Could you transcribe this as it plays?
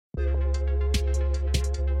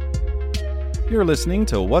You're listening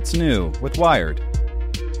to What's New with Wired.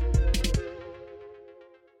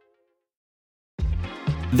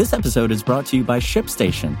 This episode is brought to you by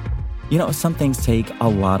ShipStation. You know, some things take a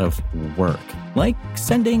lot of work, like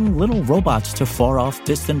sending little robots to far-off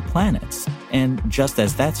distant planets. And just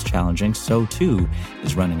as that's challenging, so too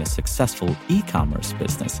is running a successful e-commerce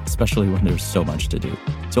business, especially when there's so much to do.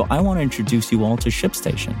 So I want to introduce you all to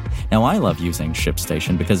ShipStation. Now, I love using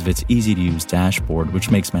ShipStation because of its easy-to-use dashboard,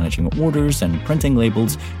 which makes managing orders and printing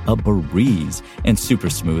labels a breeze and super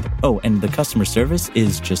smooth. Oh, and the customer service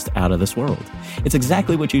is just out of this world. It's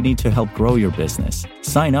exactly what you need to help grow your business.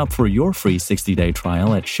 Sign up for your free 60-day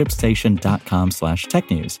trial at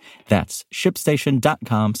shipstation.com/technews. That's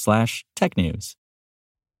shipstation.com/technews.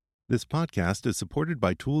 This podcast is supported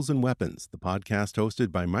by Tools and Weapons, the podcast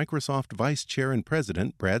hosted by Microsoft Vice Chair and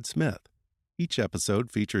President Brad Smith. Each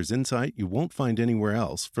episode features insight you won't find anywhere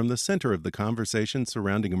else from the center of the conversation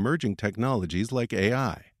surrounding emerging technologies like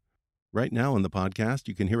AI. Right now on the podcast,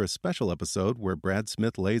 you can hear a special episode where Brad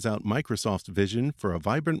Smith lays out Microsoft's vision for a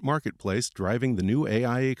vibrant marketplace driving the new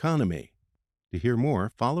AI economy. To hear more,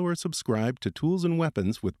 follow or subscribe to Tools and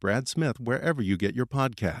Weapons with Brad Smith wherever you get your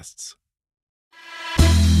podcasts.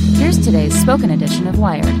 Here's today's spoken edition of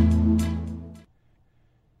Wired.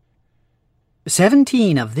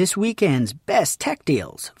 17 of this weekend's best tech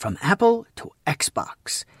deals from Apple to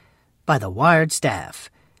Xbox by the Wired staff.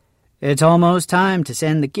 It's almost time to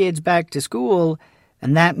send the kids back to school,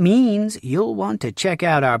 and that means you'll want to check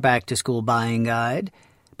out our back-to-school buying guide.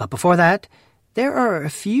 But before that, there are a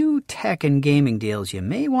few tech and gaming deals you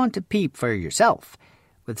may want to peep for yourself.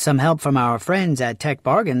 With some help from our friends at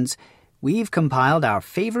TechBargains, we've compiled our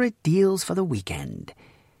favorite deals for the weekend.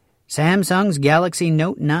 Samsung's Galaxy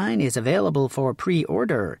Note 9 is available for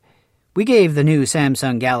pre-order. We gave the new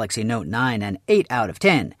Samsung Galaxy Note 9 an 8 out of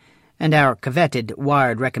 10, and our coveted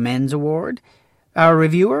Wired Recommends award. Our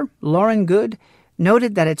reviewer, Lauren Good,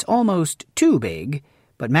 noted that it's almost too big,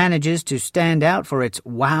 but manages to stand out for its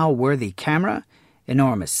wow-worthy camera,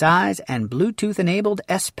 enormous size, and Bluetooth-enabled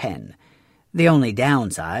S Pen. The only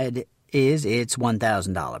downside is its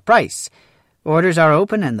 $1,000 price. Orders are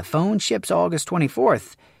open and the phone ships August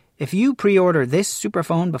 24th. If you pre-order this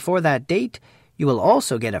superphone before that date, you will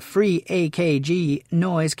also get a free AKG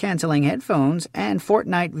noise-canceling headphones and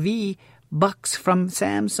Fortnite V bucks from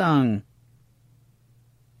Samsung.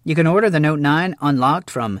 You can order the Note 9 unlocked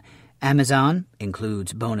from Amazon,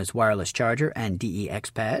 includes bonus wireless charger and DEX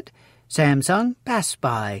pad. Samsung, Best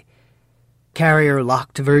Buy.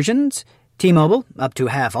 Carrier-locked versions, T-Mobile, up to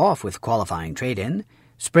half off with qualifying trade-in.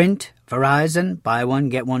 Sprint, Verizon, buy one,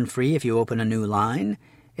 get one free if you open a new line.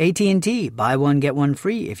 AT&T, buy one, get one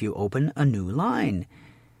free if you open a new line.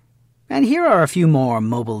 And here are a few more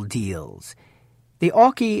mobile deals. The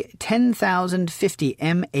Aukey 10050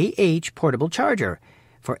 mAh portable charger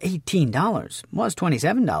for $18 was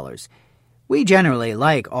 $27. We generally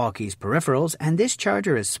like Aukey's peripherals, and this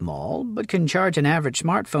charger is small but can charge an average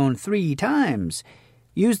smartphone 3 times.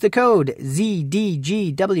 Use the code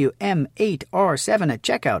ZDGWM8R7 at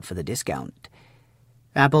checkout for the discount.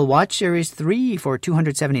 Apple Watch Series 3 for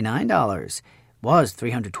 $279 was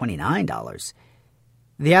 $329.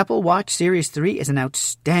 The Apple Watch Series 3 is an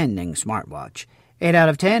outstanding smartwatch. 8 out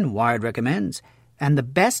of 10, Wired recommends, and the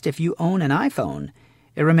best if you own an iPhone.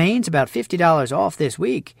 It remains about $50 off this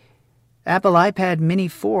week. Apple iPad Mini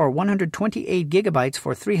 4 128 gigabytes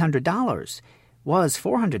for $300 was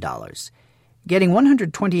 $400. Getting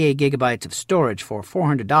 128 gigabytes of storage for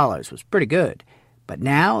 $400 was pretty good, but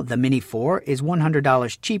now the Mini 4 is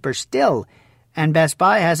 $100 cheaper still, and Best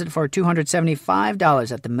Buy has it for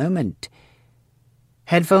 $275 at the moment.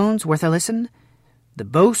 Headphones worth a listen? The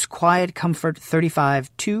Bose Quiet Comfort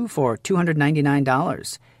 35-2 for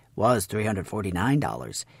 $299 was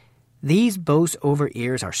 $349. These Bose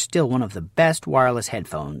over-ears are still one of the best wireless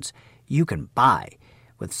headphones you can buy,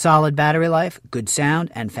 with solid battery life, good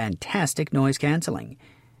sound, and fantastic noise canceling.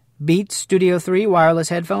 Beats Studio 3 wireless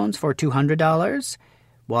headphones for $200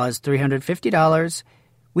 was $350.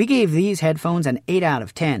 We gave these headphones an 8 out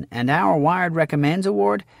of 10, and our Wired Recommends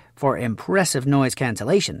award for impressive noise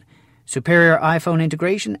cancellation, superior iPhone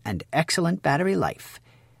integration, and excellent battery life.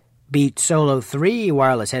 Beats Solo 3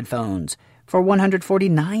 wireless headphones for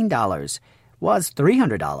 $149 was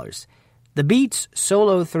 $300. The Beats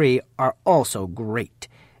Solo 3 are also great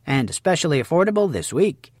and especially affordable this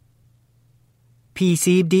week.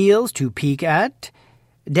 PC deals to peek at: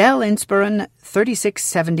 Dell Inspiron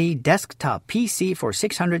 3670 desktop PC for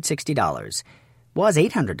 $660 was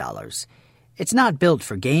 $800. It's not built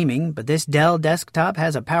for gaming, but this Dell desktop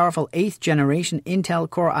has a powerful 8th generation Intel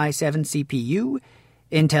Core i7 CPU,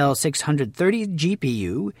 Intel 630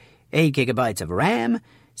 GPU, 8 gigabytes of RAM,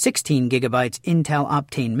 16 gigabytes Intel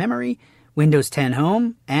Optane memory, Windows 10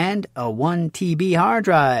 Home, and a 1 TB hard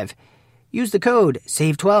drive. Use the code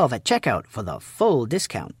SAVE12 at checkout for the full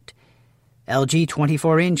discount. LG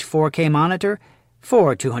 24-inch 4K monitor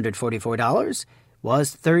for $244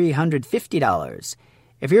 was $350.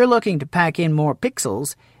 If you're looking to pack in more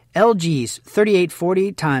pixels, LG's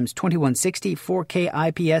 3840x2160 4K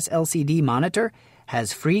IPS LCD monitor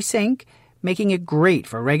has FreeSync, making it great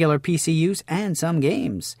for regular PC use and some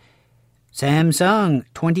games. Samsung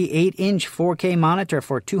 28-inch 4K monitor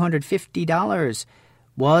for $250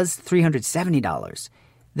 was $370.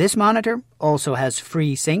 This monitor also has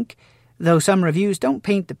FreeSync, though some reviews don't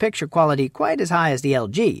paint the picture quality quite as high as the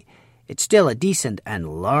LG. It's still a decent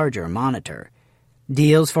and larger monitor.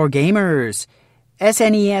 Deals for gamers.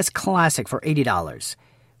 SNES Classic for $80.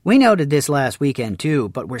 We noted this last weekend too,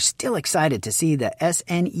 but we're still excited to see the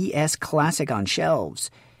SNES Classic on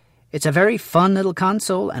shelves. It's a very fun little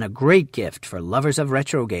console and a great gift for lovers of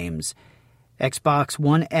retro games. Xbox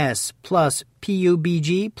One S plus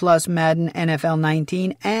PUBG plus Madden NFL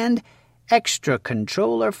 19 and extra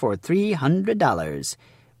controller for $300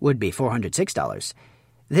 would be $406.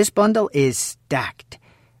 This bundle is stacked.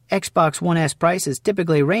 Xbox One S prices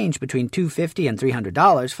typically range between $250 and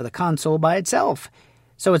 $300 for the console by itself,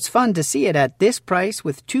 so it's fun to see it at this price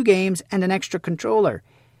with 2 games and an extra controller.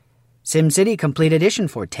 SimCity Complete Edition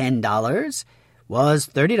for $10 was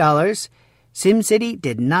 $30. SimCity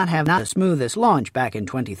did not have the smoothest launch back in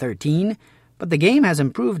 2013, but the game has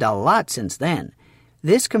improved a lot since then.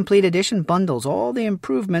 This Complete Edition bundles all the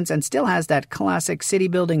improvements and still has that classic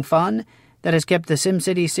city-building fun that has kept the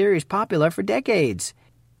SimCity series popular for decades.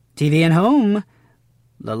 TV and Home.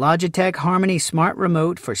 The Logitech Harmony Smart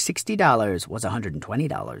Remote for $60 was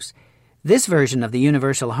 $120. This version of the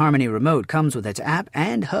Universal Harmony Remote comes with its app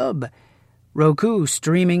and hub. Roku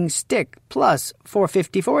Streaming Stick Plus for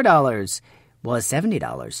 $54 was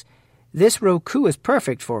 $70. This Roku is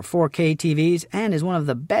perfect for 4K TVs and is one of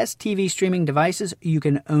the best TV streaming devices you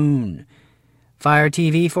can own. Fire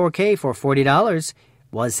TV 4K for $40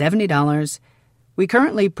 was $70. We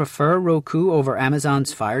currently prefer Roku over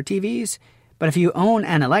Amazon's Fire TVs, but if you own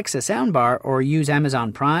an Alexa soundbar or use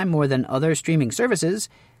Amazon Prime more than other streaming services,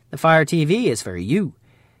 the Fire TV is for you.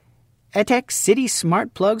 Etex City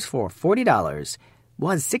Smart Plugs for $40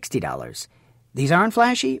 was $60. These aren't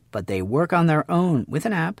flashy, but they work on their own with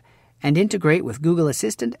an app and integrate with Google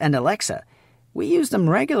Assistant and Alexa. We use them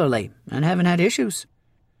regularly and haven't had issues.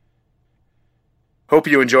 Hope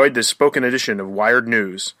you enjoyed this spoken edition of Wired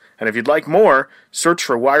News. And if you'd like more, search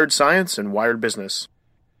for Wired Science and Wired Business.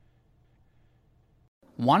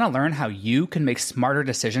 Want to learn how you can make smarter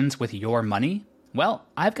decisions with your money? Well,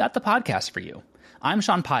 I've got the podcast for you. I'm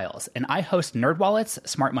Sean Piles, and I host NerdWallet's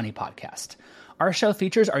Smart Money Podcast. Our show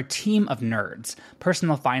features our team of nerds,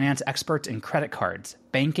 personal finance experts in credit cards,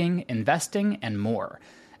 banking, investing, and more.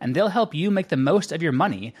 And they'll help you make the most of your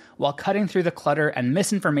money while cutting through the clutter and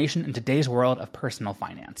misinformation in today's world of personal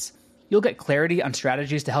finance. You'll get clarity on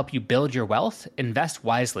strategies to help you build your wealth, invest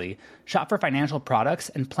wisely, shop for financial products,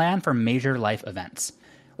 and plan for major life events.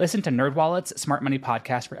 Listen to NerdWallet's Smart Money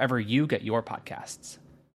Podcast wherever you get your podcasts.